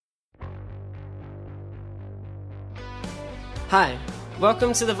Hi,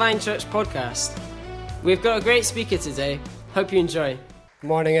 welcome to the Vine Church podcast. We've got a great speaker today. Hope you enjoy. Good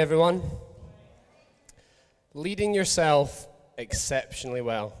morning, everyone. Leading yourself exceptionally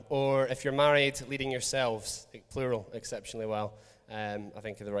well, or if you're married, leading yourselves, plural, exceptionally well. I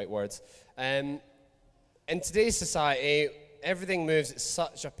think are the right words. In today's society, everything moves at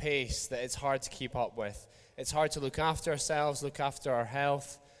such a pace that it's hard to keep up with. It's hard to look after ourselves, look after our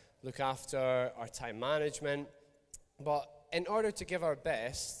health, look after our time management. But in order to give our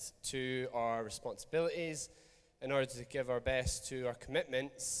best to our responsibilities, in order to give our best to our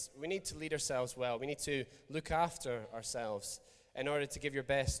commitments, we need to lead ourselves well. We need to look after ourselves in order to give your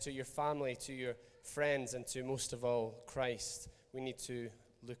best to your family, to your friends, and to, most of all, Christ. We need to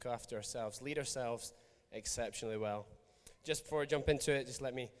look after ourselves, lead ourselves exceptionally well. Just before I jump into it, just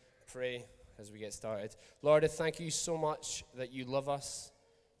let me pray as we get started. Lord, I thank you so much that you love us,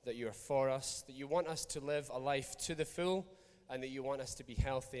 that you are for us, that you want us to live a life to the full, and that you want us to be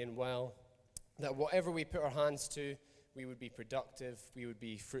healthy and well, that whatever we put our hands to, we would be productive, we would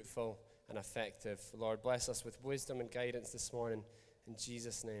be fruitful and effective. Lord, bless us with wisdom and guidance this morning. In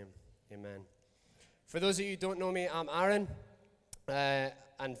Jesus' name, amen. For those of you who don't know me, I'm Arran,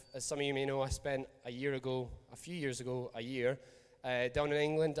 and as some of you may know, I spent a year down in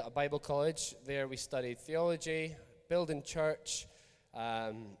England at a Bible college. There we studied theology, building church,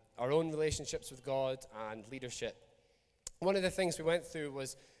 our own relationships with God, and leadership. One of the things we went through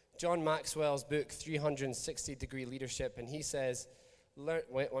was John Maxwell's book, 360-Degree Leadership, and he says,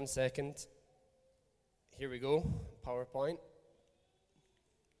 wait 1 second. Here we go, PowerPoint.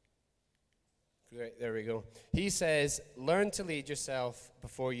 Great, there we go. He says, learn to lead yourself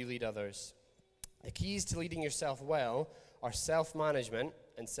before you lead others. The keys to leading yourself well are self-management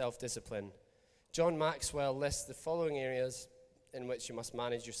and self-discipline. John Maxwell lists the following areas in which you must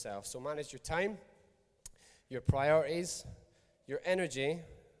manage yourself. So manage your time, your priorities, your energy,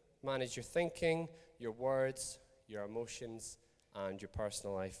 manage your thinking, your words, your emotions, and your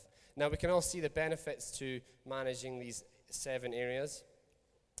personal life. Now, we can all see the benefits to managing these 7 areas.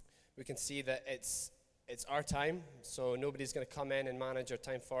 We can see that it's our time, so nobody's going to come in and manage our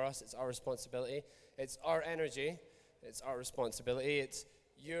time for us. It's our responsibility. It's our energy. It's our responsibility. It's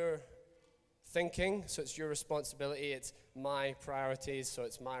your thinking, so it's your responsibility. It's my priorities, so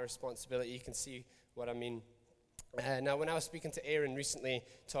it's my responsibility. You can see what I mean. Now, when I was speaking to Arran recently,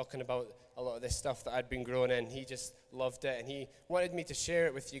 talking about a lot of this stuff that I'd been growing in, he just loved it, and he wanted me to share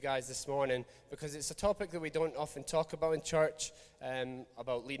it with you guys this morning, because it's a topic that we don't often talk about in church,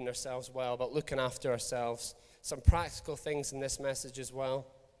 about leading ourselves well, about looking after ourselves. Some practical things in this message as well.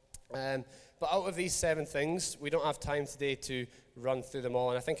 But out of these 7 things, we don't have time today to run through them all,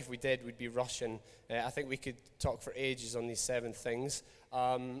 and I think if we did, we'd be rushing. I think we could talk for ages on these 7 things.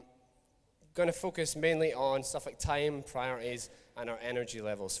 Going to focus mainly on stuff like time, priorities, and our energy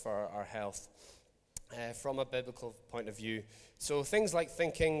levels for our health from a biblical point of view. So things like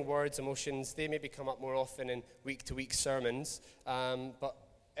thinking, words, emotions, they maybe come up more often in week-to-week sermons. But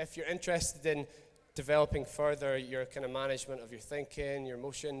if you're interested in developing further your kind of management of your thinking, your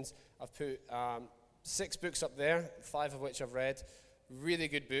emotions, I've put 6 books up there, 5 of which I've read. Really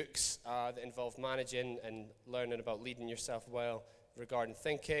good books that involve managing and learning about leading yourself well regarding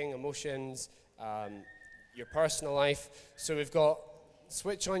thinking, emotions, your personal life. So we've got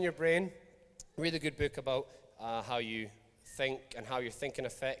Switch On Your Brain, really good book about how you think and how your thinking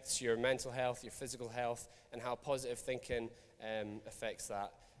affects your mental health, your physical health, and how positive thinking affects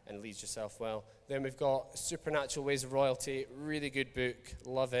that and leads yourself well. Then we've got Supernatural Ways of Royalty, really good book,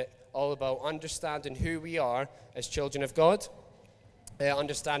 love it, all about understanding who we are as children of God.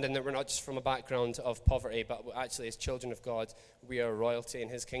 Understanding that we're not just from a background of poverty, but actually as children of God, we are royalty in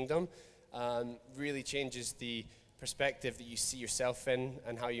his kingdom. Really changes the perspective that you see yourself in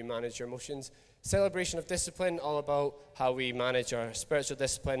and how you manage your emotions. Celebration of Discipline, all about how we manage our spiritual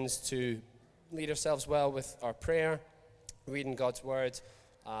disciplines to lead ourselves well with our prayer, reading God's word.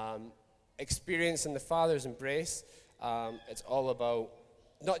 Experiencing the Father's embrace. It's all about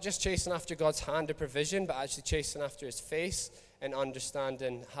not just chasing after God's hand of provision, but actually chasing after his face and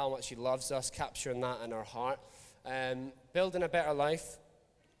understanding how much he loves us, capturing that in our heart. Building a better life,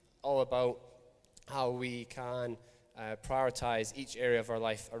 all about how we can prioritize each area of our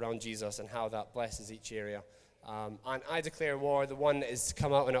life around Jesus and how that blesses each area. And I Declare War, the one that is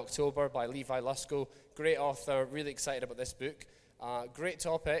come out in October by Levi Lusko, great author, really excited about this book. Great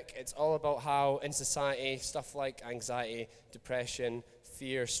topic. It's all about how in society, stuff like anxiety, depression,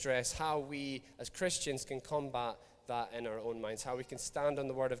 fear, stress, how we as Christians can combat that in our own minds, how we can stand on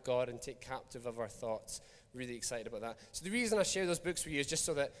the Word of God and take captive of our thoughts. Really excited about that. So the reason I share those books with you is just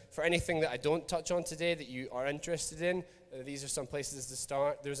so that for anything that I don't touch on today that you are interested in, these are some places to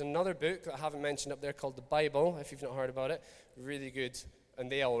start. There's another book that I haven't mentioned up there called the Bible, if you've not heard about it. Really good.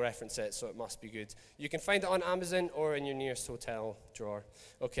 And they all reference it, so it must be good. You can find it on Amazon or in your nearest hotel drawer.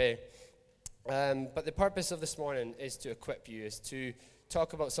 Okay. But the purpose of this morning is to equip you, is to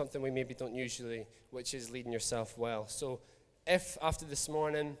talk about something we maybe don't usually, which is leading yourself well. So if after this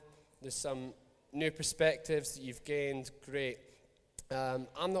morning there's some new perspectives that you've gained, great.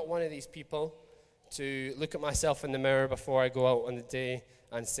 I'm not one of these people to look at myself in the mirror before I go out on the day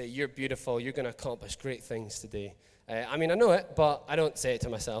and say, you're beautiful, you're going to accomplish great things today. I know it, but I don't say it to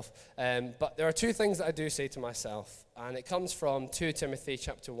myself. But there are two things that I do say to myself, and it comes from 2 Timothy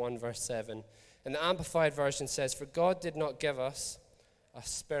chapter 1, verse 7. And the Amplified Version says, "For God did not give us a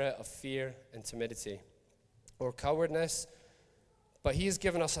spirit of fear and timidity or cowardness, but he has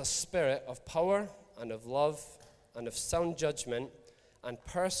given us a spirit of power and of love and of sound judgment and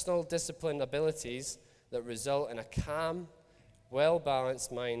personal disciplined abilities that result in a calm,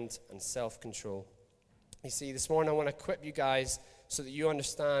 well-balanced mind and self-control." You see, this morning I want to equip you guys so that you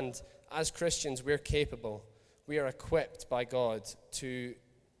understand, as Christians, we're capable. We are equipped by God to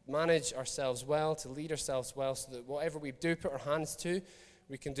manage ourselves well, to lead ourselves well, so that whatever we do put our hands to,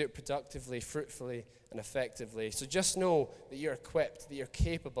 we can do it productively, fruitfully, and effectively. So just know that you're equipped, that you're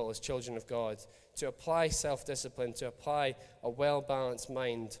capable as children of God to apply self-discipline, to apply a well-balanced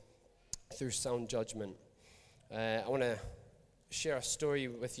mind through sound judgment. I want to share a story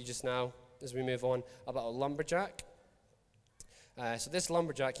with you just now as we move on about a lumberjack. So this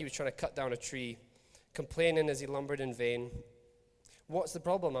lumberjack, he was trying to cut down a tree, complaining as he lumbered in vain. "What's the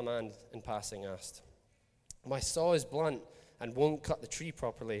problem?" a man in passing asked. "My saw is blunt and won't cut the tree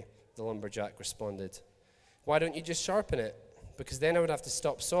properly," the lumberjack responded. "Why don't you just sharpen it? Because then I would have to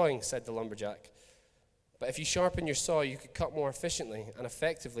stop sawing," said the lumberjack. "But if you sharpen your saw, you could cut more efficiently and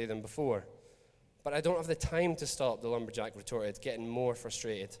effectively than before." "But I don't have the time to stop," the lumberjack retorted, getting more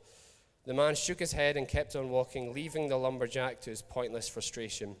frustrated. The man shook his head and kept on walking, leaving the lumberjack to his pointless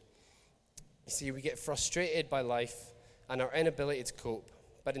frustration. You see, we get frustrated by life and our inability to cope.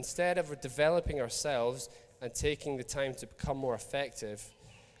 But instead of developing ourselves and taking the time to become more effective,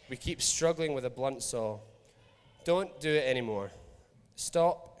 we keep struggling with a blunt saw. Don't do it anymore.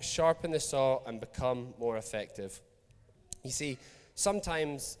 Stop, sharpen the saw, and become more effective. You see,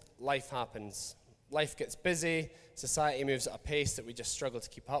 sometimes life happens. Life gets busy, society moves at a pace that we just struggle to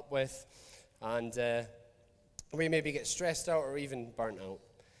keep up with, and we maybe get stressed out or even burnt out.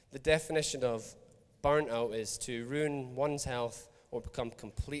 The definition of burnt out is to ruin one's health or become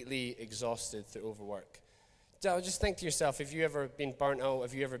completely exhausted through overwork. Just think to yourself, have you ever been burnt out?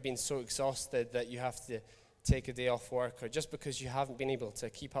 Have you ever been so exhausted that you have to take a day off work, or just because you haven't been able to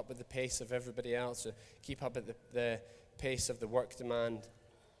keep up with the pace of everybody else or keep up with the pace of the work demand?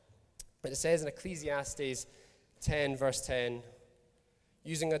 But it says in Ecclesiastes 10, verse 10,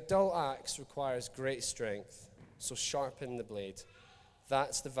 "Using a dull axe requires great strength, so sharpen the blade.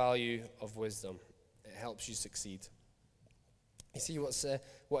 That's the value of wisdom. It helps you succeed." You see,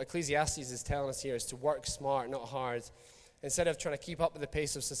 what Ecclesiastes is telling us here is to work smart, not hard. Instead of trying to keep up with the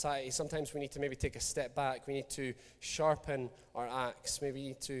pace of society, sometimes we need to maybe take a step back. We need to sharpen our axe. Maybe we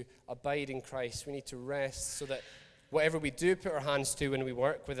need to abide in Christ. We need to rest so that whatever we do put our hands to when we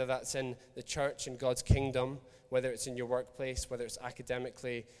work, whether that's in the church and God's kingdom, whether it's in your workplace, whether it's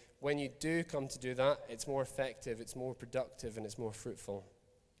academically, when you do come to do that, it's more effective, it's more productive, and it's more fruitful.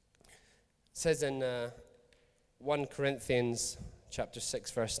 It says in 1 Corinthians chapter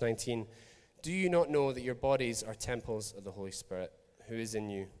 6, verse 19, "Do you not know that your bodies are temples of the Holy Spirit, who is in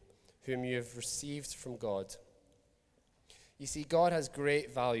you, whom you have received from God?" You see, God has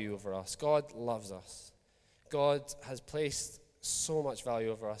great value over us. God loves us. God has placed so much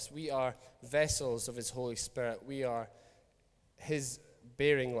value over us. We are vessels of his Holy Spirit. We are his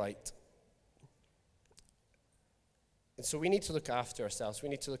bearing light. And so we need to look after ourselves. We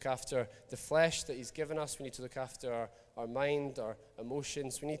need to look after the flesh that he's given us. We need to look after our mind, our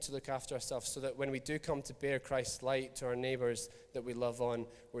emotions. We need to look after ourselves so that when we do come to bear Christ's light to our neighbors that we love on,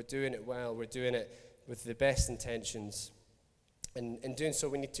 we're doing it well. We're doing it with the best intentions. And in doing so,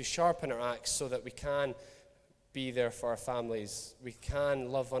 we need to sharpen our axe so that we can be there for our families. We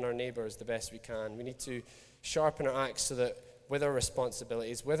can love on our neighbors the best we can. We need to sharpen our axe so that with our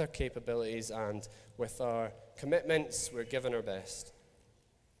responsibilities, with our capabilities, and with our commitments, we're giving our best.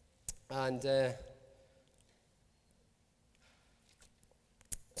 And so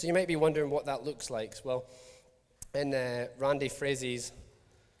you might be wondering what that looks like. Well, in Randy Frazee's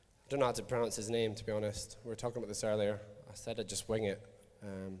don't know how to pronounce his name, to be honest. We were talking about this earlier. I said I'd just wing it.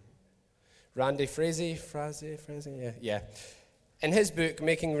 Randy Frazee, yeah. In his book,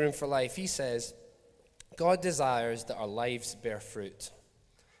 Making Room for Life, he says, God desires that our lives bear fruit.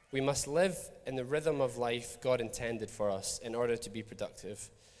 We must live in the rhythm of life God intended for us in order to be productive.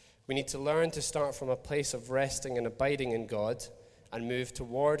 We need to learn to start from a place of resting and abiding in God and move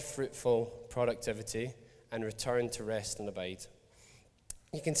toward fruitful productivity and return to rest and abide.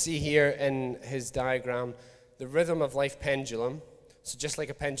 You can see here in his diagram the rhythm of life pendulum. So just like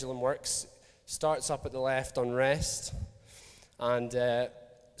a pendulum works, starts up at the left on rest and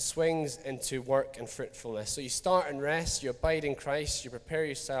swings into work and fruitfulness. So you start in rest, you abide in Christ, you prepare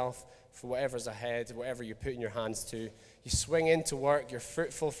yourself for whatever's ahead, whatever you put in your hands to. You swing into work, you're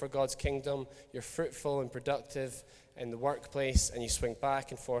fruitful for God's kingdom, you're fruitful and productive in the workplace, and you swing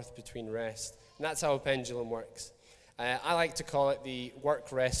back and forth between rest. And that's how a pendulum works. I like to call it the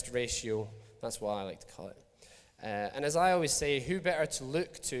work-rest ratio. That's what I like to call it. And as I always say, who better to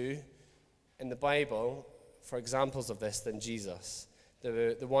look to in the Bible for examples of this than Jesus?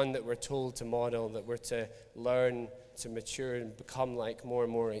 The one that we're told to model, that we're to learn to mature and become like more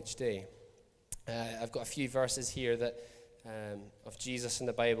and more each day. I've got a few verses here that of Jesus in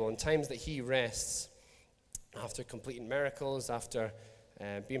the Bible, and times that he rests after completing miracles, after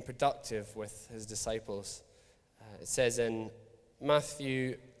being productive with his disciples. It says in Mark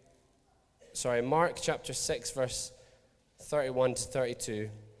chapter 6, verse 31 to 32,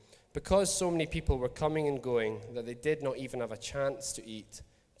 because so many people were coming and going that they did not even have a chance to eat,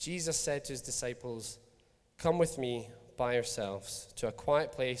 Jesus said to his disciples, come with me by yourselves to a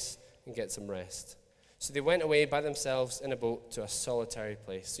quiet place and get some rest. So they went away by themselves in a boat to a solitary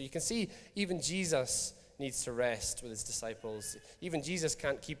place. So you can see even Jesus needs to rest with his disciples. Even Jesus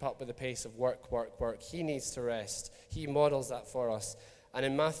can't keep up with the pace of work. He needs to rest. He models that for us. And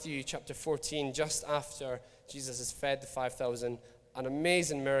in Matthew chapter 14, just after Jesus has fed the 5,000, an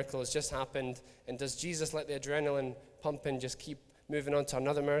amazing miracle has just happened. And does Jesus let the adrenaline pump and just keep moving on to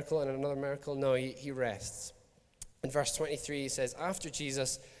another miracle and another miracle? No, he rests. In verse 23, he says, after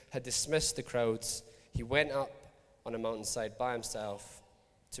Jesus had dismissed the crowds, he went up on a mountainside by himself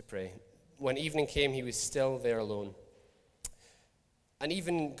to pray. When evening came, he was still there alone. And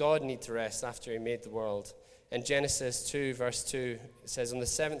even God needed to rest after he made the world. In Genesis 2, verse 2, it says, on the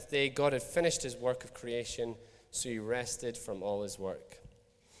seventh day, God had finished his work of creation, so he rested from all his work.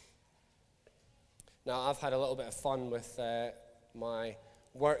 Now, I've had a little bit of fun with my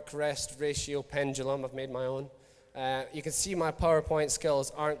work-rest ratio pendulum. I've made my own. You can see my PowerPoint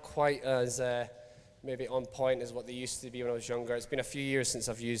skills aren't quite as maybe on point as what they used to be when I was younger. It's been a few years since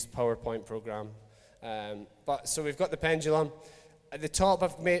I've used PowerPoint program. So we've got the pendulum. At the top,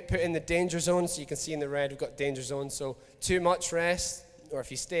 I've put in the danger zone, so you can see in the red, we've got danger zone. So too much rest, or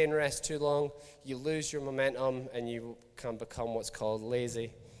if you stay in rest too long, you lose your momentum and you can become what's called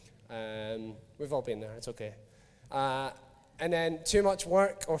lazy. We've all been there, it's okay. And then too much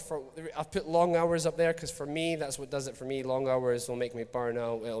work, I've put long hours up there because for me, that's what does it for me. Long hours will make me burn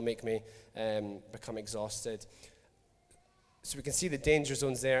out. It'll make me become exhausted. So we can see the danger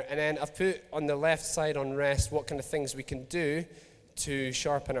zones there. And then I've put on the left side on rest what kind of things we can do to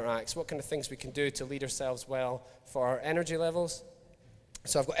sharpen our axe. What kind of things we can do to lead ourselves well for our energy levels.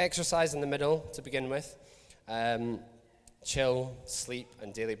 So I've got exercise in the middle to begin with. Chill, sleep,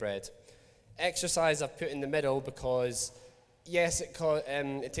 and daily bread. Exercise I've put in the middle because yes,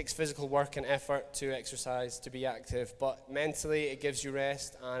 it takes physical work and effort to exercise, to be active, but mentally it gives you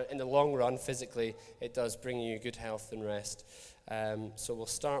rest, and in the long run, physically, it does bring you good health and rest. So we'll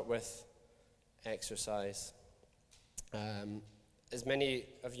start with exercise. As many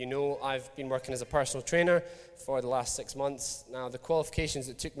of you know, I've been working as a personal trainer for the last 6 months. Now, the qualifications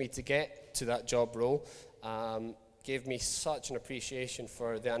it took me to get to that job role gave me such an appreciation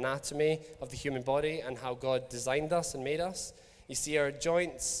for the anatomy of the human body and how God designed us and made us. You see, our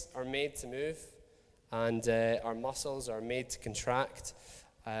joints are made to move, and our muscles are made to contract.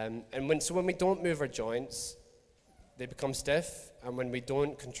 And when we don't move our joints, they become stiff, and when we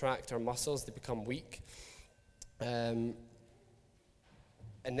don't contract our muscles, they become weak. And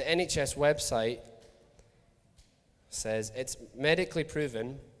the NHS website says it's medically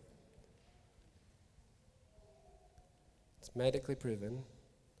proven. It's medically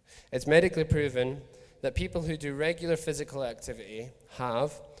proven that people who do regular physical activity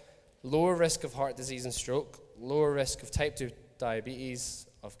have lower risk of heart disease and stroke, lower risk of type 2 diabetes,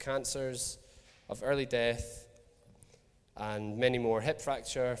 of cancers, of early death, and many more. Hip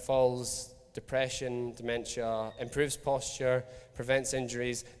fracture, falls, depression, dementia, improves posture, prevents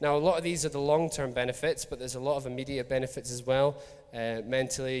injuries. Now, a lot of these are the long-term benefits, but there's a lot of immediate benefits as well.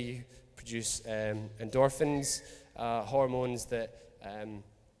 Mentally, you produce endorphins, hormones that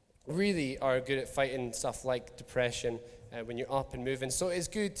really are good at fighting stuff like depression when you're up and moving. So it's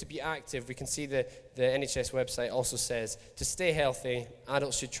good to be active. We can see the NHS website also says to stay healthy,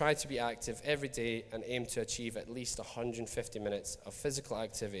 adults should try to be active every day and aim to achieve at least 150 minutes of physical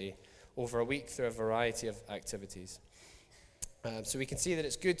activity over a week through a variety of activities. So we can see that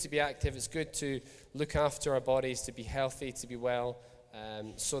it's good to be active, it's good to look after our bodies, to be healthy, to be well,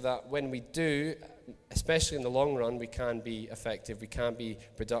 so that when we do, especially in the long run, we can be effective, we can be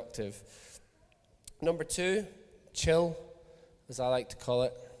productive. Number 2, chill, as I like to call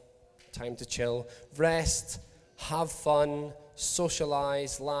it. Time to chill. Rest, have fun,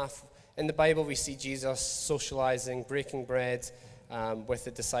 socialize, laugh. In the Bible, we see Jesus socializing, breaking bread with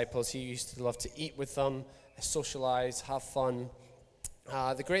the disciples. He used to love to eat with them, socialize, have fun.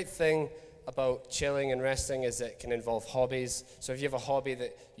 The great thing about chilling and resting is it can involve hobbies. So if you have a hobby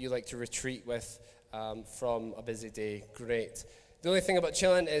that you like to retreat with from a busy day, great. The only thing about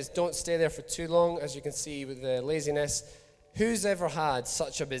chilling is don't stay there for too long, as you can see with the laziness. Who's ever had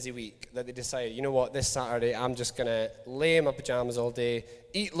such a busy week that they decided, you know what, this Saturday I'm just going to lay in my pajamas all day,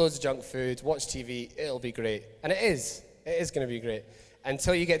 eat loads of junk food, watch TV, it'll be great. And it is going to be great.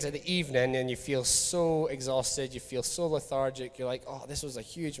 Until you get to the evening and you feel so exhausted, you feel so lethargic, you're like, oh, this was a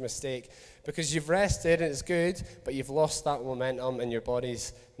huge mistake. Because you've rested and it's good, but you've lost that momentum and your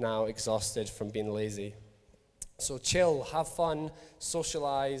body's now exhausted from being lazy. So chill, have fun,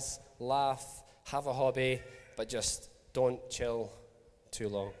 socialize, laugh, have a hobby, but just don't chill too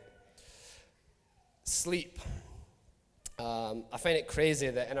long. Sleep. I find it crazy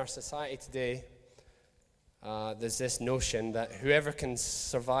that in our society today, there's this notion that whoever can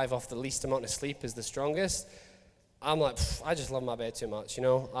survive off the least amount of sleep is the strongest. I'm like, I just love my bed too much, you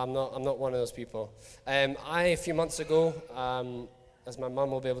know. I'm not one of those people. A few months ago, as my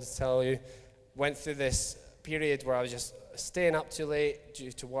mum will be able to tell you, went through this period where I was just staying up too late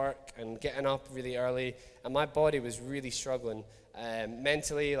due to work and getting up really early, and my body was really struggling.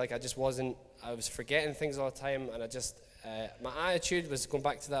 Mentally, like I was forgetting things all the time, and my attitude was going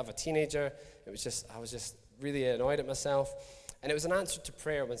back to that of a teenager. I was just really annoyed at myself. And it was an answer to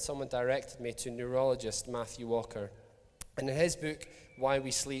prayer when someone directed me to neurologist Matthew Walker. And in his book, Why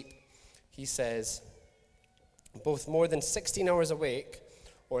We Sleep, he says, both more than 16 hours awake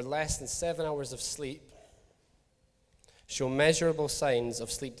or less than 7 hours of sleep show measurable signs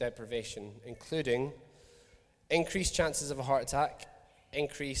of sleep deprivation, including increased chances of a heart attack,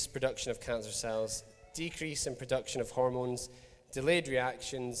 increased production of cancer cells, decrease in production of hormones, delayed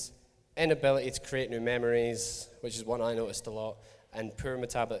reactions, inability to create new memories, which is one I noticed a lot, and poor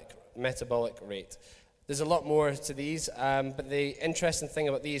metabolic rate. There's a lot more to these, but the interesting thing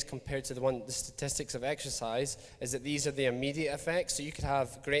about these compared to the statistics of exercise is that these are the immediate effects. So you could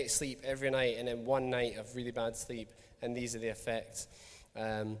have great sleep every night and then one night of really bad sleep, and these are the effects.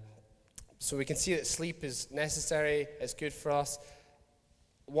 So we can see that sleep is necessary, it's good for us.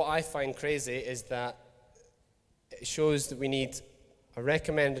 What I find crazy is that it shows that we need a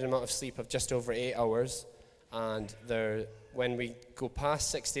recommended amount of sleep of just over 8 hours, and when we go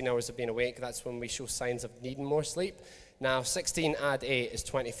past 16 hours of being awake, that's when we show signs of needing more sleep. Now, 16 add 8 is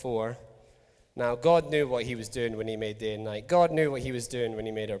 24. Now, God knew what he was doing when he made day and night. God knew what he was doing when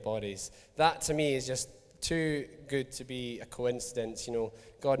he made our bodies. That, to me, is just too good to be a coincidence. You know,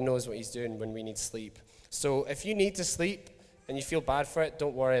 God knows what he's doing when we need sleep. So if you need to sleep and you feel bad for it,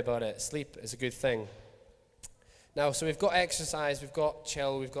 don't worry about it. Sleep is a good thing. Now, so we've got exercise, we've got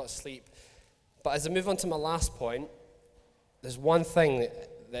chill, we've got sleep. But as I move on to my last point, there's one thing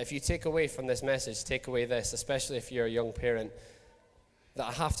that if you take away from this message, take away this, especially if you're a young parent, that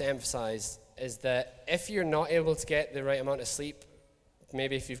I have to emphasize, is that if you're not able to get the right amount of sleep,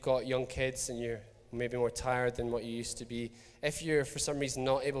 maybe if you've got young kids and you're maybe more tired than what you used to be, if you're for some reason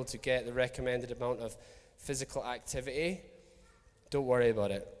not able to get the recommended amount of physical activity, don't worry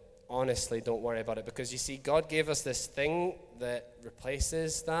about it. Honestly, don't worry about it, because you see, God gave us this thing that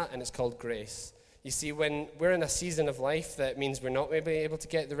replaces that, and it's called grace. You see, when we're in a season of life that means we're not maybe able to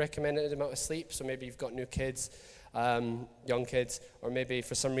get the recommended amount of sleep, so maybe you've got new kids, young kids, or maybe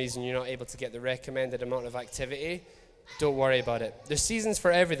for some reason you're not able to get the recommended amount of activity, don't worry about it. There's seasons for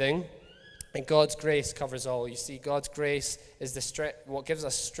everything, and God's grace covers all. You see, God's grace is what gives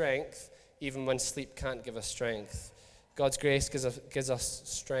us strength, even when sleep can't give us strength. God's grace gives us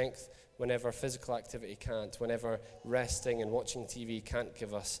strength whenever physical activity can't, whenever resting and watching TV can't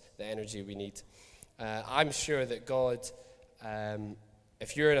give us the energy we need. I'm sure that God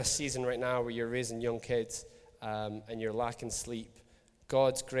if you're in a season right now where you're raising young kids and you're lacking sleep,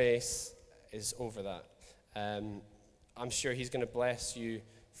 God's grace is over that. I'm sure he's going to bless you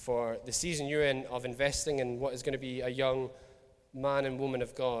for the season you're in of investing in what is going to be a young man and woman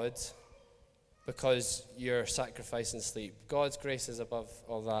of God, because you're sacrificing sleep. God's grace is above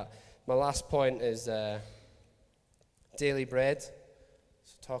all that. My last point is daily bread.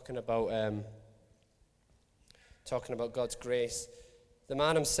 So talking about God's grace. The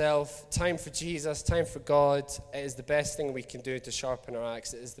man himself, time for Jesus, time for God. It is the best thing we can do to sharpen our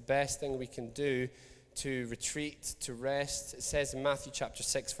axe. It is the best thing we can do to retreat, to rest. It says in Matthew chapter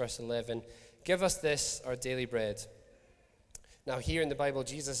 6, verse 11, "Give us this, our daily bread." Now here in the Bible,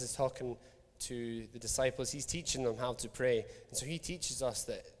 Jesus is talking to the disciples. He's teaching them how to pray. And so he teaches us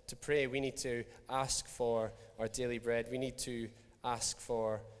that to pray, we need to ask for our daily bread. We need to ask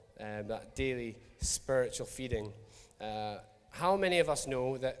for that daily spiritual feeding. How many of us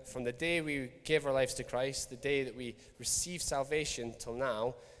know that from the day we gave our lives to Christ, the day that we received salvation till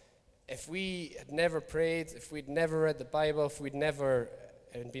now, if we had never prayed, if we'd never read the Bible, if we'd never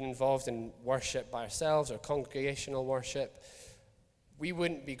been involved in worship by ourselves or congregational worship, we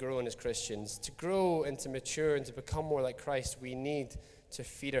wouldn't be growing as Christians. To grow and to mature and to become more like Christ, we need to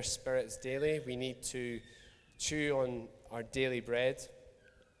feed our spirits daily. We need to chew on our daily bread.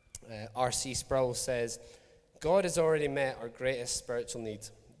 R.C. Sproul says, "God has already met our greatest spiritual need,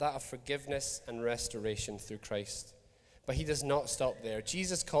 that of forgiveness and restoration through Christ. But he does not stop there.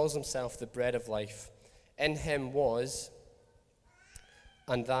 Jesus calls himself the bread of life. In him was,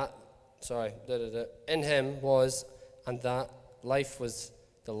 and that life was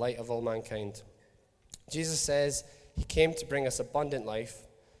the light of all mankind." Jesus says he came to bring us abundant life.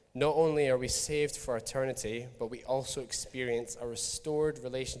 Not only are we saved for eternity, but we also experience a restored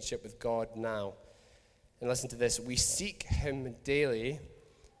relationship with God now. And listen to this, we seek him daily,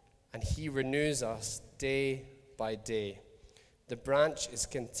 and he renews us day by day. The branch is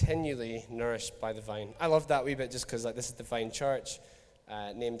continually nourished by the vine. I love that wee bit just because this is the Vine Church,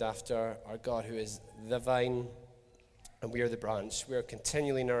 named after our God who is the vine, and we are the branch. We are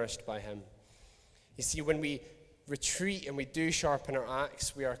continually nourished by him. You see, when we retreat and we do sharpen our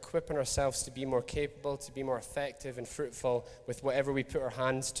axe, we are equipping ourselves to be more capable, to be more effective and fruitful with whatever we put our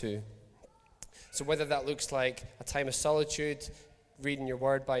hands to. So whether that looks like a time of solitude, reading your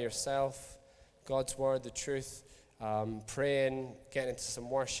word by yourself, God's word, the truth, praying, getting into some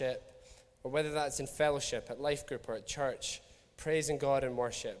worship, or whether that's in fellowship, at life group or at church, praising God in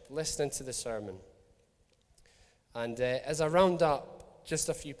worship, listening to the sermon. And as I round up, just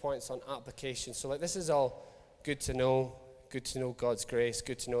a few points on application. So this is all good to know God's grace,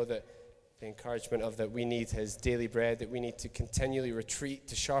 good to know that the encouragement of that we need his daily bread, that we need to continually retreat,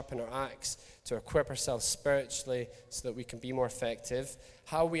 to sharpen our axe, to equip ourselves spiritually so that we can be more effective.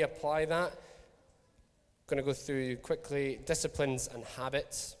 How we apply that, I'm going to go through quickly disciplines and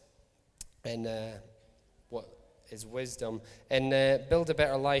habits and what is wisdom. And Build a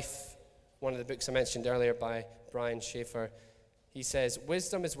Better Life, one of the books I mentioned earlier by Brian Schaefer, he says,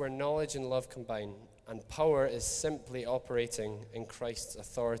 wisdom is where knowledge and love combine, and power is simply operating in Christ's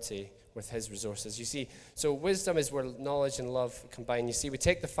authority with his resources. You see, so wisdom is where knowledge and love combine. You see, we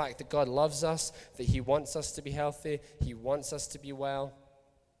take the fact that God loves us, that he wants us to be healthy, he wants us to be well,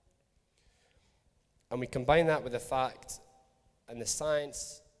 and we combine that with the fact and the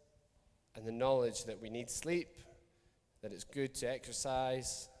science and the knowledge that we need sleep, that it's good to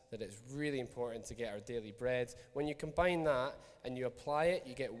exercise, that it's really important to get our daily bread. When you combine that and you apply it,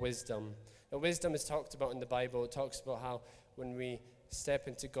 you get wisdom. Now, wisdom is talked about in the Bible. It talks about how when we step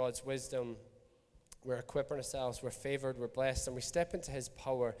into God's wisdom, we're equipping ourselves, we're favored, we're blessed, and we step into his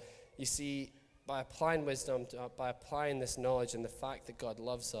power. You see, by applying wisdom, by applying this knowledge and the fact that God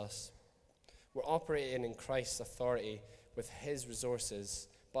loves us, we're operating in Christ's authority with his resources.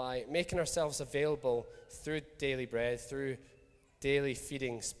 By making ourselves available through daily bread, through daily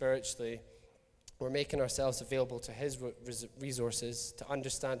feeding spiritually, we're making ourselves available to his resources, to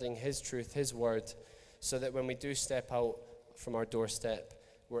understanding his truth, his word, so that when we do step out from our doorstep,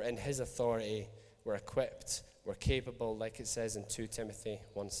 we're in his authority, we're equipped, we're capable, like it says in 2 Timothy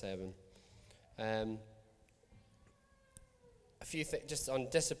 1:7. A few things just on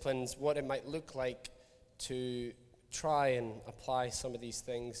disciplines, what it might look like to try and apply some of these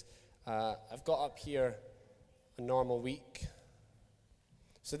things. I've got up here a normal week.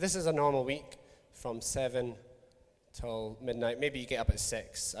 So this is a normal week from 7 till midnight. Maybe you get up at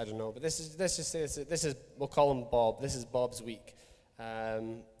 6, I don't know. But let's just say this is, we'll call him Bob. This is Bob's week.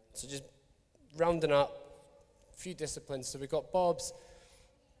 So just rounding up a few disciplines. So we've got Bob's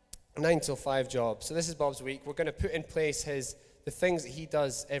 9 till 5 job. So this is Bob's week. We're going to put in place his the things that he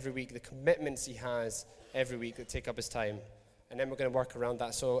does every week, the commitments he has every week that take up his time. And then we're going to work around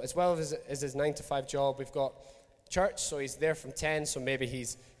that. So as well as his 9-to-5 job, we've got church, so he's there from 10, so maybe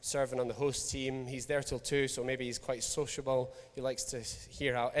he's serving on the host team. He's there till 2, so maybe he's quite sociable. He likes to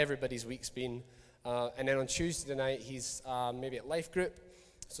hear how everybody's week's been. And then on Tuesday night, he's maybe at life group,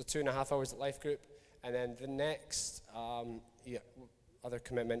 so 2.5 hours at life group. And then the next, other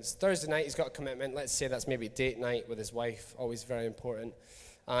commitments. Thursday night, he's got a commitment. Let's say that's maybe date night with his wife, always very important.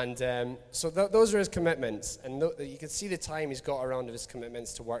 And so those are his commitments. And you can see the time he's got around his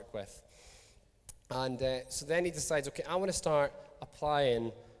commitments to work with. And so then he decides, okay, I want to start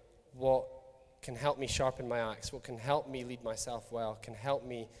applying what can help me sharpen my axe, what can help me lead myself well, can help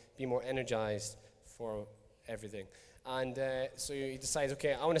me be more energized for everything. And so he decides,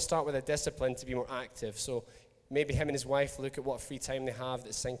 okay, I want to start with a discipline to be more active. So maybe him and his wife look at what free time they have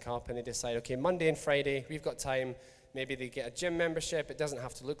that sync up, and they decide, okay, Monday and Friday, we've got time. Maybe they get a gym membership. It doesn't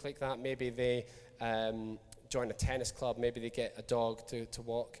have to look like that. Maybe they join a tennis club. Maybe they get a dog to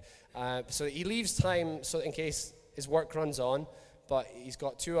walk. So he leaves time so in case his work runs on, but he's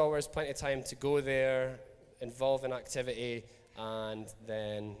got 2 hours, plenty of time to go there, involve in activity, and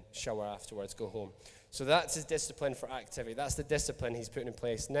then shower afterwards, go home. So that's his discipline for activity. That's the discipline he's putting in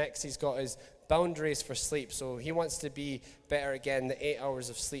place. Next, he's got his boundaries for sleep. So he wants to be better again, the 8 hours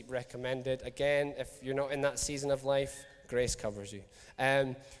of sleep recommended. Again, if you're not in that season of life, grace covers you.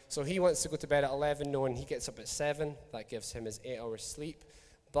 So he wants to go to bed at 11, knowing he gets up at 7. That gives him his 8 hours sleep.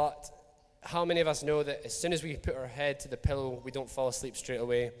 But how many of us know that as soon as we put our head to the pillow, we don't fall asleep straight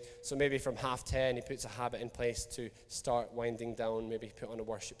away? So maybe from 10:30, he puts a habit in place to start winding down. Maybe put on a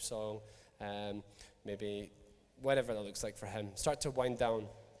worship song. Maybe whatever that looks like for him. Start to wind down.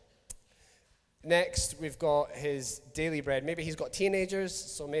 Next, we've got his daily bread. Maybe he's got teenagers,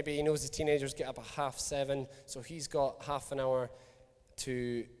 so maybe he knows the teenagers get up at 7:30, so he's got half an hour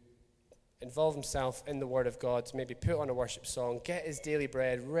to involve himself in the Word of God, to maybe put on a worship song, get his daily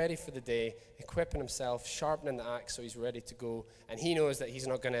bread ready for the day, equipping himself, sharpening the axe so he's ready to go. And he knows that he's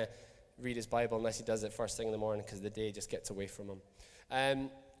not going to read his Bible unless he does it first thing in the morning because the day just gets away from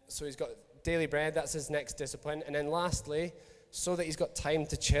him. So he's got daily bread, that's his next discipline. And then lastly, so that he's got time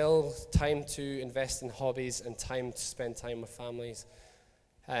to chill, time to invest in hobbies, and time to spend time with families,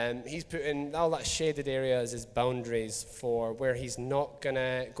 he's put in all that shaded area as his boundaries for where he's not going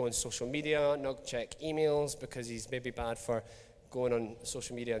to go on social media, not check emails, because he's maybe bad for going on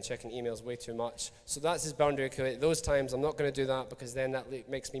social media and checking emails way too much. So that's his boundary. Okay, those times I'm not going to do that because then that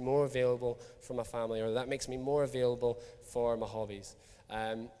makes me more available for my family, or that makes me more available for my hobbies.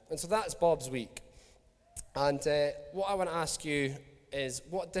 And so that's Bob's week. And what I want to ask you is,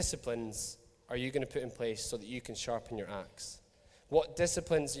 what disciplines are you going to put in place so that you can sharpen your axe? What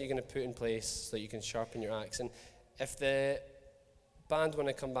disciplines are you going to put in place so that you can sharpen your axe? And if the band want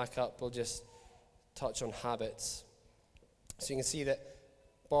to come back up, we'll just touch on habits. So you can see that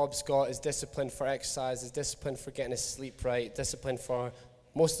Bob's got his discipline for exercise, his discipline for getting his sleep right, discipline for,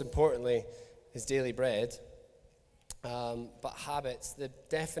 most importantly, his daily bread. But habits, the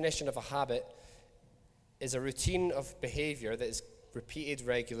definition of a habit is a routine of behavior that is repeated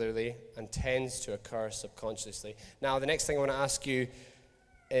regularly and tends to occur subconsciously. Now, the next thing I want to ask you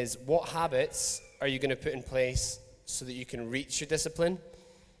is, what habits are you going to put in place so that you can reach your discipline?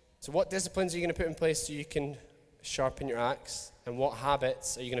 So what disciplines are you going to put in place so you can sharpen your axe? And what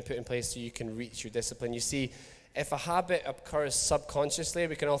habits are you going to put in place so you can reach your discipline? You see, if a habit occurs subconsciously,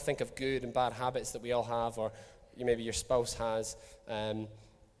 we can all think of good and bad habits that we all have, or maybe your spouse has.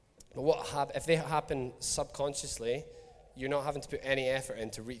 But if they happen subconsciously, you're not having to put any effort in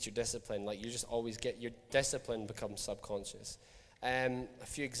to reach your discipline. Like, you just always get your discipline becomes subconscious. A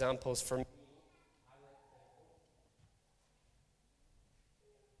few examples for me.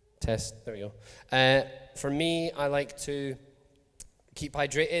 Test, there we go. For me, I like to keep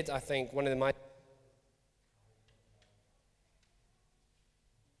hydrated. I think one of my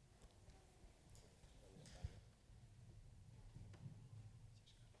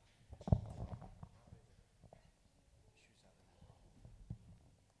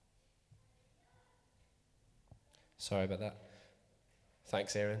Sorry about that.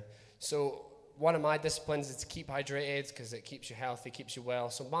 Thanks, Aaron. So one of my disciplines is to keep hydrated because it keeps you healthy, keeps you well.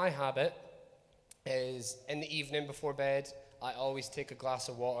 So my habit is, in the evening before bed, I always take a glass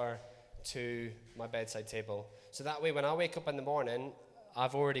of water to my bedside table. So that way when I wake up in the morning,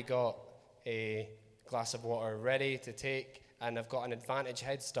 I've already got a glass of water ready to take, and I've got an advantage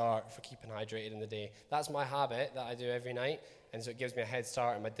head start for keeping hydrated in the day. That's my habit that I do every night, and so it gives me a head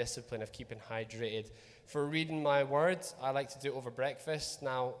start in my discipline of keeping hydrated. For reading my words, I like to do it over breakfast.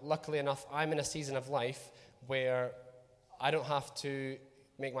 Now, luckily enough, I'm in a season of life where I don't have to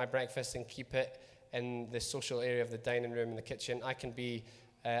make my breakfast and keep it in the social area of the dining room and the kitchen. I can be,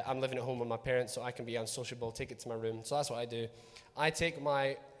 I'm living at home with my parents, so I can be unsociable, take it to my room. So that's what I do. I take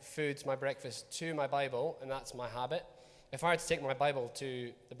my food, my breakfast, to my Bible, and that's my habit. If I were to take my Bible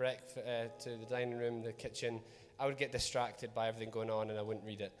to the dining room, the kitchen, I would get distracted by everything going on and I wouldn't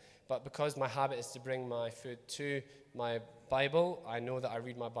read it. But because my habit is to bring my food to my Bible, I know that I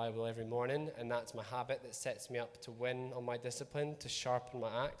read my Bible every morning, and that's my habit that sets me up to win on my discipline, to sharpen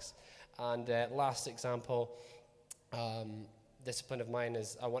my axe. And last example, discipline of mine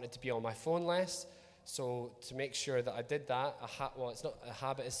is I wanted to be on my phone less. So to make sure that I did that, it's not a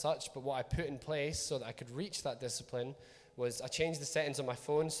habit as such, but what I put in place so that I could reach that discipline was I changed the settings on my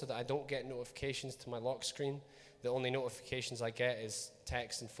phone so that I don't get notifications to my lock screen. The only notifications I get is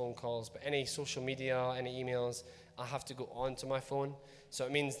text and phone calls, but any social media, any emails, I have to go onto my phone. So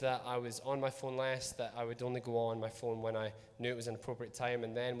it means that I was on my phone less, that I would only go on my phone when I knew it was an appropriate time,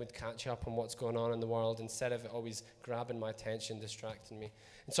 and then would catch up on what's going on in the world instead of it always grabbing my attention, distracting me.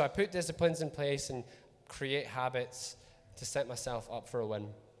 And so I put disciplines in place and create habits to set myself up for a win.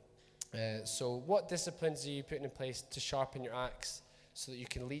 So what disciplines are you putting in place to sharpen your axe so that you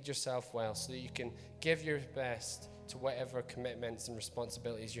can lead yourself well, so that you can give your best to whatever commitments and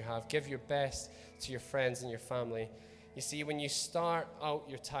responsibilities you have, give your best to your friends and your family? You see, when you start out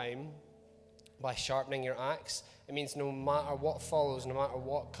your time by sharpening your axe, it means no matter what follows, no matter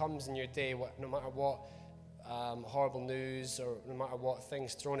what comes in your day, no matter what horrible news or no matter what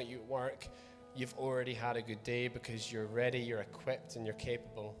things thrown at you at work, you've already had a good day because you're ready, you're equipped, and you're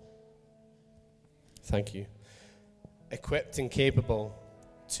capable. Thank you. Equipped and capable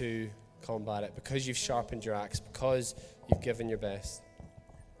to combat it because you've sharpened your axe, because you've given your best.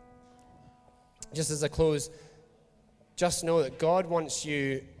 Just as I close, just know that God wants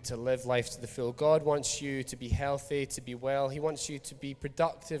you to live life to the full. God wants you to be healthy, to be well. He wants you to be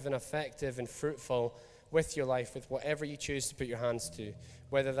productive and effective and fruitful with your life, with whatever you choose to put your hands to,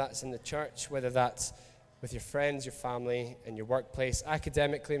 whether that's in the church, whether that's with your friends, your family, and your workplace,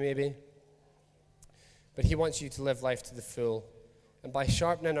 academically maybe. But he wants you to live life to the full. And by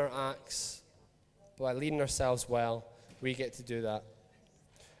sharpening our axe, by leading ourselves well, we get to do that.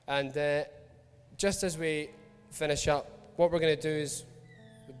 And just as we finish up, what we're going to do is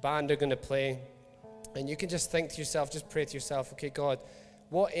the band are going to play. And you can just think to yourself, just pray to yourself, okay, God,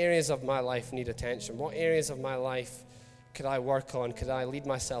 what areas of my life need attention? What areas of my life could I work on? Could I lead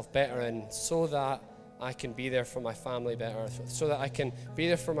myself better in so that I can be there for my family better, so that I can be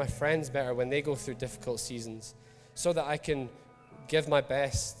there for my friends better when they go through difficult seasons, so that I can give my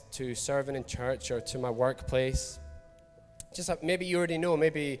best to serving in church or to my workplace. Just maybe you already know,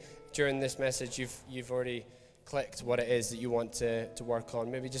 maybe during this message you've already clicked what it is that you want to work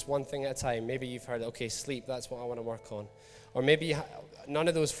on. Maybe just one thing at a time. Maybe you've heard, okay, sleep, that's what I want to work on. Or maybe none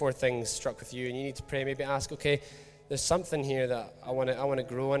of those four things struck with you and you need to pray, maybe ask, okay, there's something here that I want to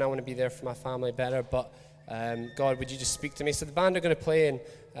grow in. I want to be there for my family better. But God, would you just speak to me? So the band are going to play,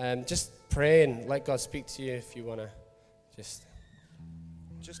 and just pray and let God speak to you if you want to.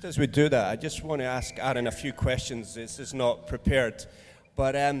 Just as we do that, I just want to ask Arran a few questions. This is not prepared,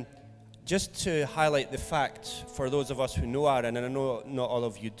 but just to highlight the fact for those of us who know Arran, and I know not all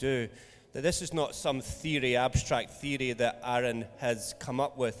of you do, that this is not some theory, abstract theory that Arran has come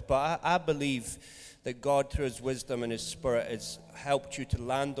up with, but I believe that God, through his wisdom and his spirit, has helped you to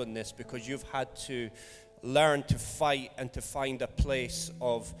land on this because you've had to learn to fight and to find a place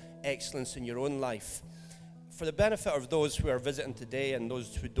of excellence in your own life. For the benefit of those who are visiting today and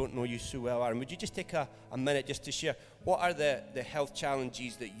those who don't know you so well, Arran, would you just take a minute just to share what are the health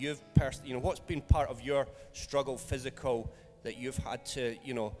challenges that you've what's been part of your struggle physical that you've had to,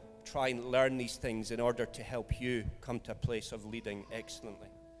 try and learn these things in order to help you come to a place of leading excellently?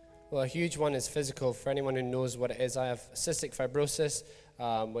 Well, a huge one is physical. For anyone who knows what it is, I have cystic fibrosis,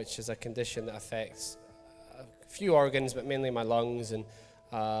 which is a condition that affects a few organs, but mainly my lungs, and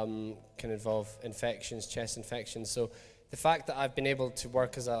can involve infections, chest infections. So the fact that I've been able to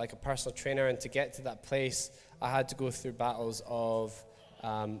work as a personal trainer and to get to that place, I had to go through battles of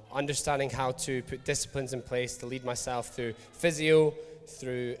understanding how to put disciplines in place to lead myself through physio,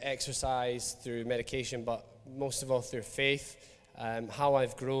 through exercise, through medication, but most of all through faith. How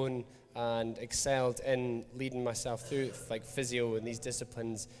I've grown and excelled in leading myself through physio and these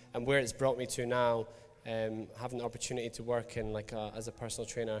disciplines, and where it's brought me to now, having the opportunity to work in as a personal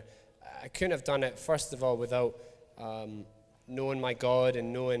trainer. I couldn't have done it, first of all, without knowing my God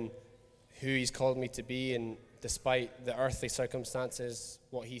and knowing who he's called me to be, and despite the earthly circumstances,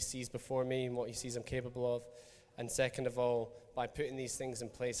 what he sees before me and what he sees I'm capable of. And second of all, by putting these things in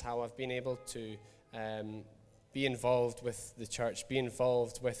place, how I've been able to be involved with the church, be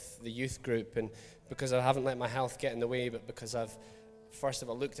involved with the youth group, and because I haven't let my health get in the way, but because I've, first of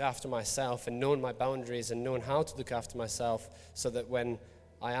all, looked after myself and known my boundaries and known how to look after myself, so that when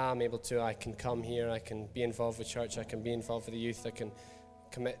I am able to, I can come here, I can be involved with church, I can be involved with the youth, I can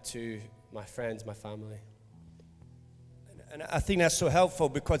commit to my friends, my family. And I think that's so helpful,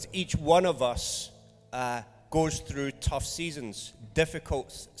 because each one of us goes through tough seasons,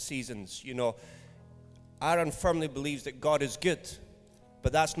 difficult seasons. You know, Arran firmly believes that God is good,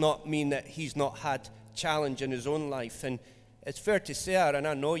 but that's not mean that he's not had challenge in his own life. And it's fair to say, Arran,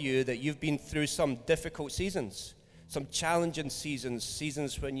 I know you, that you've been through some difficult seasons, some challenging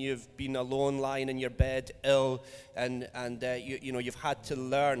seasons when you've been alone, lying in your bed, ill, and you know, you've had to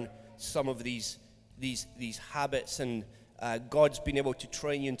learn some of these habits, and God's been able to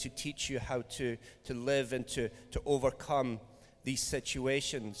train you and to teach you how to live and to overcome these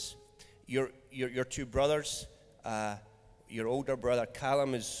situations. Your two brothers, your older brother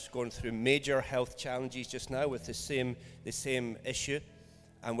Callum is going through major health challenges just now with the same issue,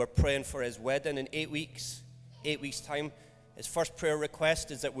 and we're praying for his wedding in 8 weeks time. His first prayer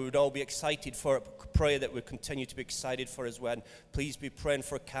request is that we would all be excited for it. Pray that we continue to be excited for his wedding. Please be praying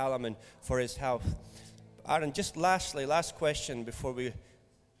for Callum and for his health. Arran, just lastly, last question before we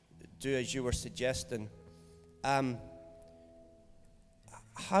do as you were suggesting.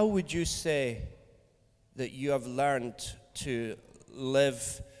 How would you say that you have learned to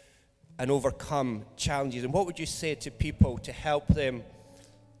live and overcome challenges? And what would you say to people to help them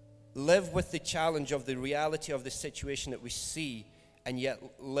live with the challenge of the reality of the situation that we see and yet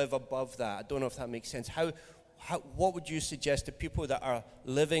live above that? I don't know if that makes sense. What would you suggest to people that are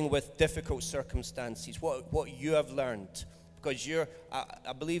living with difficult circumstances? What you have learned? Because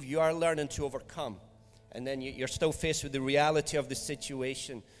I believe you are learning to overcome. And then you're still faced with the reality of the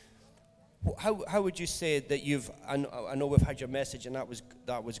situation. How would you say that I know we've had your message, and that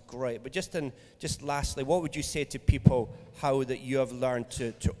was great. But just lastly, what would you say to people how that you have learned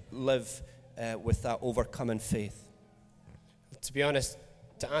to live with that overcoming faith? To be honest,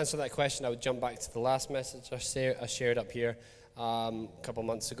 to answer that question, I would jump back to the last message I shared up here a couple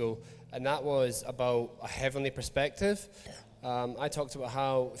months ago, and that was about a heavenly perspective. I talked about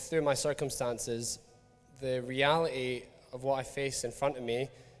how through my circumstances, the reality of what I face in front of me,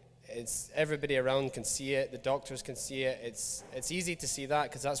 everybody around can see it, the doctors can see it. It's easy to see that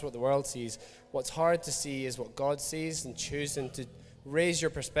because that's what the world sees. What's hard to see is what God sees, and choosing to raise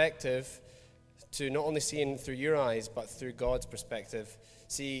your perspective to not only seeing through your eyes, but through God's perspective.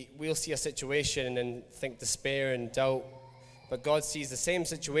 See, we'll see a situation and think despair and doubt, but God sees the same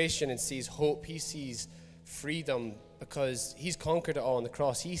situation and sees hope. He sees freedom because he's conquered it all on the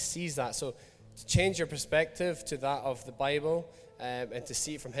cross. He sees that. So to change your perspective to that of the Bible, and to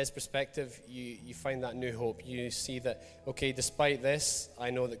see it from his perspective, you find that new hope. You see that, okay, despite this, I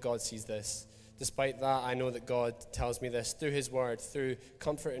know that God sees this. Despite that, I know that God tells me this through his word, through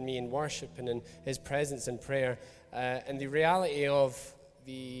comforting me in worship and in his presence in prayer. And the reality of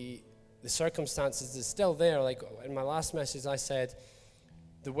the circumstances is still there. Like in my last message, I said,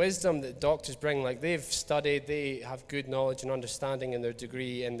 the wisdom that doctors bring, like they've studied, they have good knowledge and understanding in their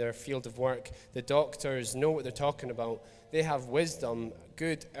degree, in their field of work. The doctors know what they're talking about. They have wisdom,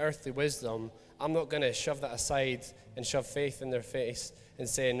 good earthly wisdom. I'm not going to shove that aside and shove faith in their face and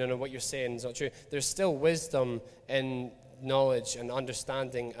say, no, what you're saying is not true. There's still wisdom in knowledge and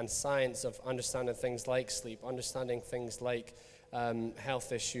understanding and science of understanding things like sleep, understanding things like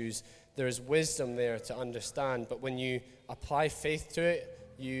health issues. There's wisdom there to understand, but when you apply faith to it,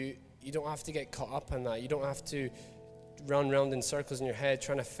 you don't have to get caught up in that. You don't have to run around in circles in your head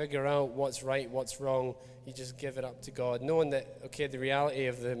trying to figure out what's right, what's wrong. You just give it up to God, knowing that, okay, the reality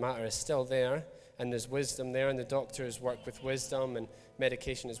of the matter is still there, and there's wisdom there, and the doctors work with wisdom, and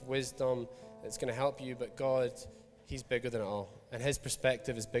medication is wisdom. It's going to help you, but God, he's bigger than it all, and his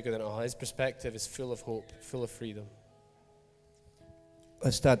perspective is bigger than it all. His perspective is full of hope, full of freedom.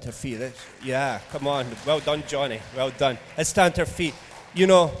 Let's stand to our feet. Yeah, come on. Well done, Johnny. Well done. Let's stand to our feet. You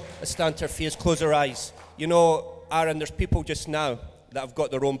know, let's stand to our feet. Let's close our eyes. You know, Arran, there's people just now that have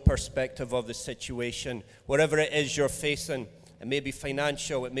got their own perspective of the situation. Whatever it is you're facing, it may be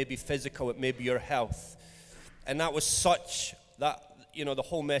financial, it may be physical, it may be your health. And that was such, that, you know, the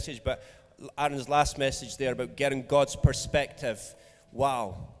whole message, but Aaron's last message there about getting God's perspective.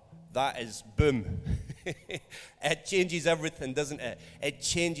 Wow, that is boom. It changes everything, doesn't it? It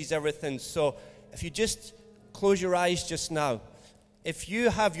changes everything. So if you just close your eyes just now, if you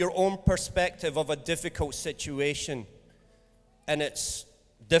have your own perspective of a difficult situation, and it's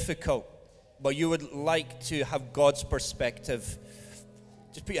difficult, but you would like to have God's perspective,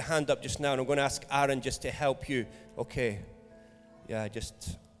 Just put your hand up just now, and I'm going to ask Arran just to help you. Okay. Yeah,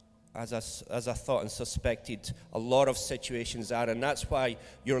 just as I thought and suspected, a lot of situations, Arran. That's why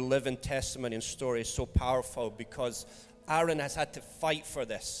your living testimony and story is so powerful, because Arran has had to fight for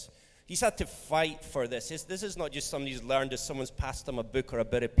this. He's had to fight for this. This is not just something he's learned as someone's passed him a book or a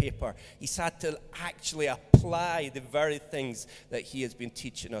bit of paper. He's had to actually apply the very things that he has been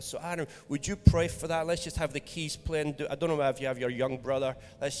teaching us. So, Arran, would you pray for that? Let's just have the keys playing. I don't know if you have your young brother.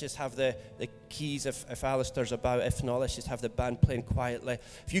 Let's just have the keys if Alistair's about. If not, let's just have the band playing quietly.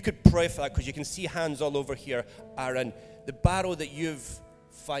 If you could pray for that, because you can see hands all over here, Arran. The battle that you've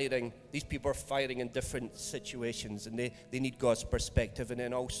fighting, these people are fighting in different situations, and they need God's perspective. And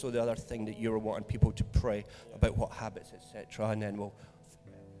then also the other thing that you're wanting people to pray about, what habits, etc. And then we'll...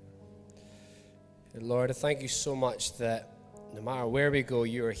 Lord, I thank you so much that no matter where we go,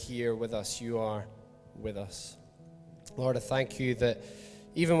 you are here with us. You are with us. Lord, I thank you that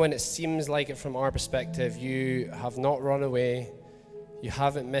even when it seems like it from our perspective, you have not run away. You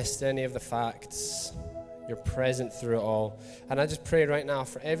haven't missed any of the facts. You're present through it all. And I just pray right now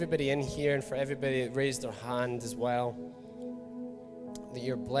for everybody in here and for everybody that raised their hand as well, that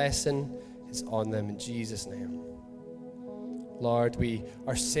your blessing is on them in Jesus' name. Lord, we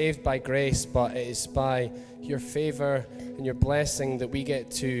are saved by grace, but it is by your favor and your blessing that we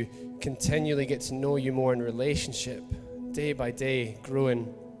get to continually get to know you more in relationship, day by day,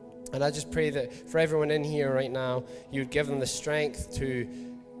 growing. And I just pray that for everyone in here right now, you would give them the strength to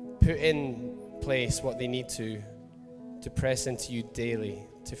put in place what they need to press into you daily,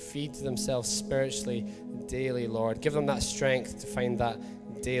 to feed themselves spiritually daily, Lord. Give them that strength to find that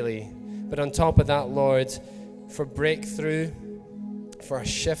daily. But on top of that, Lord, for breakthrough, for a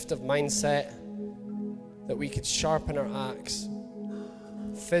shift of mindset, that we could sharpen our axe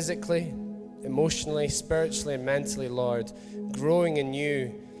physically, emotionally, spiritually, and mentally, Lord, growing in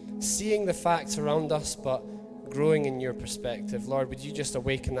you, seeing the facts around us, but growing in your perspective. Lord, would you just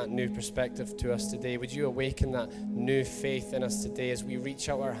awaken that new perspective to us today? Would you awaken that new faith in us today as we reach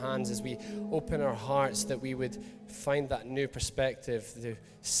out our hands, as we open our hearts, that we would find that new perspective, to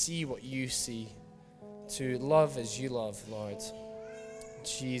see what you see, to love as you love, Lord. In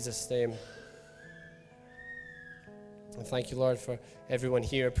Jesus' name. And thank you, Lord, for everyone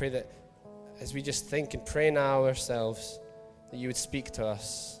here. I pray that as we just think and pray now ourselves, that you would speak to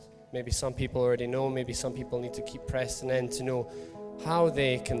us. Maybe some people already know, maybe some people need to keep pressing in to know how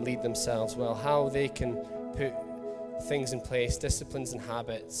they can lead themselves well, how they can put things in place, disciplines and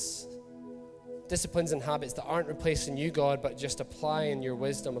habits that aren't replacing you, God, but just applying your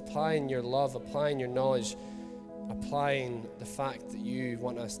wisdom, applying your love, applying your knowledge, applying the fact that you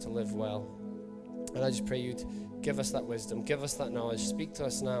want us to live well. And I just pray you'd give us that wisdom, give us that knowledge, speak to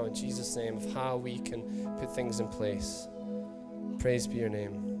us now in Jesus' name of how we can put things in place. Praise be your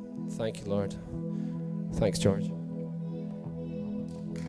name. Thank you, Lord. Thanks, George.